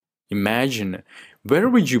Imagine, where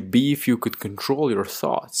would you be if you could control your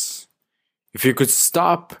thoughts? If you could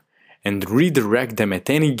stop and redirect them at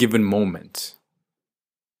any given moment?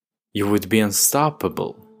 You would be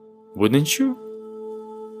unstoppable, wouldn't you?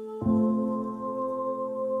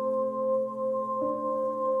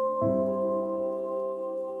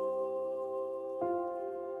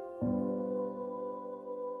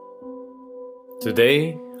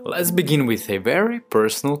 Today, let's begin with a very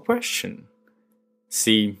personal question.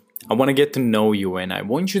 See, I want to get to know you and I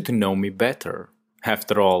want you to know me better.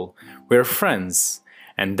 After all, we're friends,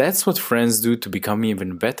 and that's what friends do to become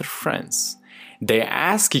even better friends. They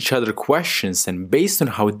ask each other questions, and based on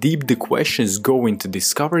how deep the questions go into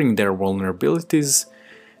discovering their vulnerabilities,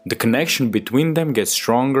 the connection between them gets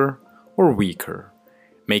stronger or weaker.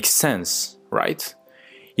 Makes sense, right?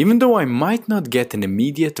 Even though I might not get an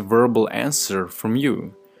immediate verbal answer from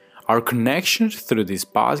you, our connection through these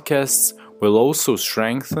podcasts will also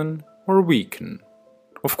strengthen or weaken.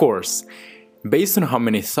 Of course, based on how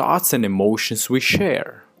many thoughts and emotions we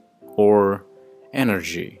share. Or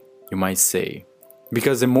energy, you might say.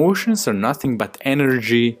 Because emotions are nothing but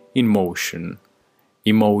energy in motion.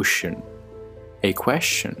 Emotion. A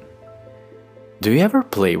question. Do you ever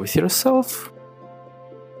play with yourself?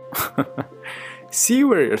 See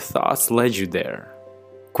where your thoughts led you there.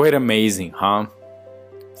 Quite amazing, huh?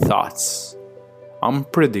 Thoughts.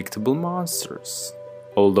 Unpredictable monsters.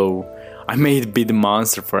 Although, I may be the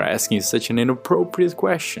monster for asking such an inappropriate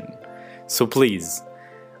question. So please,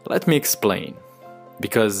 let me explain.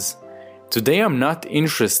 Because today I'm not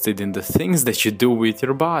interested in the things that you do with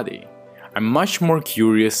your body. I'm much more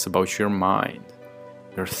curious about your mind.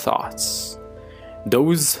 Your thoughts.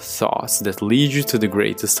 Those thoughts that lead you to the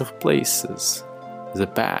greatest of places. The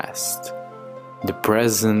past, the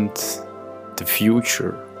present, the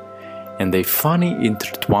future, and a funny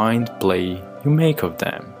intertwined play you make of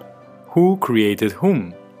them. Who created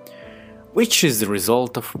whom? Which is the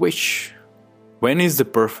result of which? When is the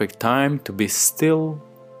perfect time to be still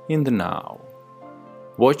in the now?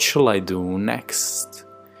 What shall I do next?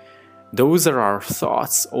 Those are our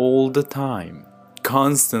thoughts all the time,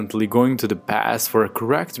 constantly going to the past for a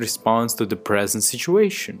correct response to the present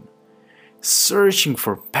situation. Searching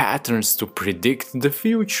for patterns to predict the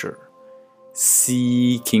future,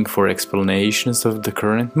 seeking for explanations of the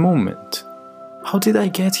current moment. How did I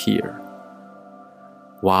get here?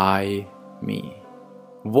 Why me?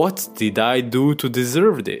 What did I do to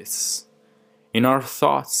deserve this? In our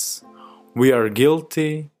thoughts, we are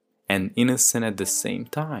guilty and innocent at the same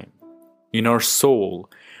time. In our soul,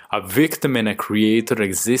 a victim and a creator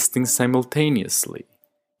existing simultaneously.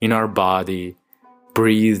 In our body,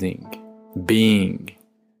 breathing, being,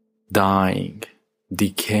 dying,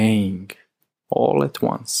 decaying, all at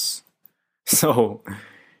once. So,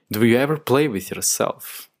 do you ever play with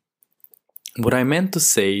yourself? What I meant to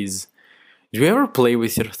say is, do you ever play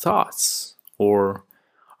with your thoughts? Or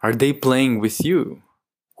are they playing with you?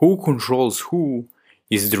 Who controls who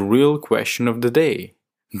is the real question of the day.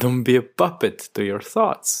 Don't be a puppet to your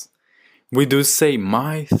thoughts. We do say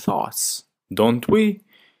my thoughts, don't we?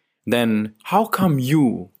 Then how come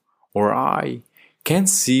you or I can't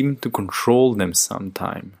seem to control them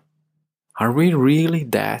sometime? Are we really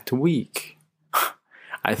that weak?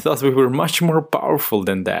 I thought we were much more powerful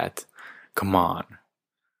than that. Come on.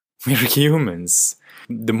 We're humans.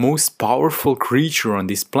 The most powerful creature on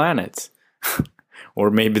this planet. Or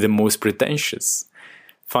maybe the most pretentious.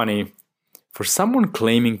 Funny, for someone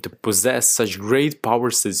claiming to possess such great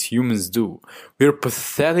powers as humans do, we're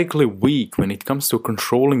pathetically weak when it comes to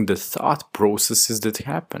controlling the thought processes that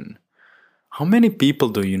happen. How many people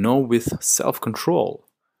do you know with self-control?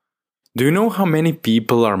 Do you know how many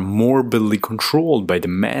people are morbidly controlled by the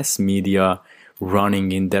mass media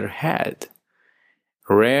running in their head?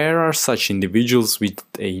 Rare are such individuals with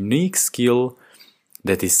a unique skill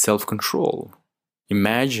that is self-control.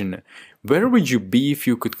 Imagine, where would you be if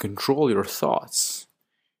you could control your thoughts?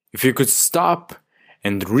 If you could stop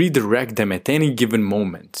and redirect them at any given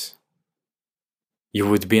moment? You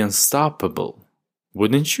would be unstoppable,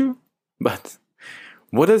 wouldn't you? But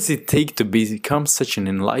what does it take to become such an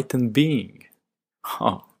enlightened being?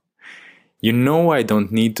 Oh, you know I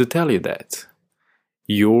don't need to tell you that.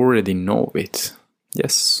 You already know it.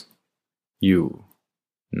 Yes, you,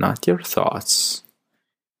 not your thoughts.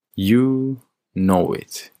 You know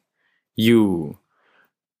it. You,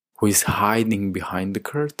 who is hiding behind the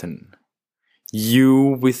curtain.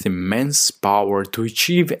 You with immense power to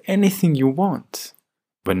achieve anything you want,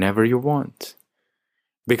 whenever you want.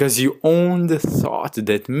 Because you own the thought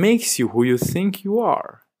that makes you who you think you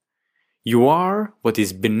are. You are what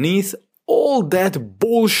is beneath all that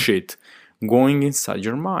bullshit going inside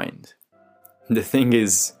your mind. The thing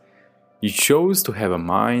is, you chose to have a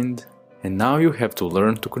mind, and now you have to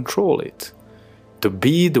learn to control it, to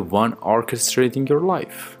be the one orchestrating your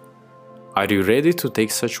life. Are you ready to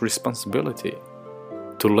take such responsibility?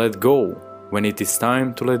 To let go when it is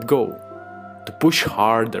time to let go, to push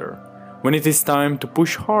harder when it is time to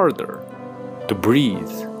push harder, to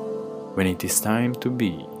breathe when it is time to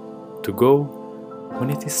be, to go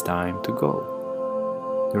when it is time to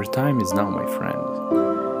go. Your time is now, my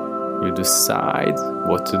friend. You decide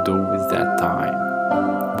what to do with that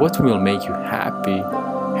time, what will make you happy,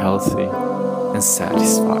 healthy, and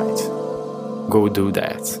satisfied. Go do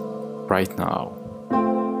that right now.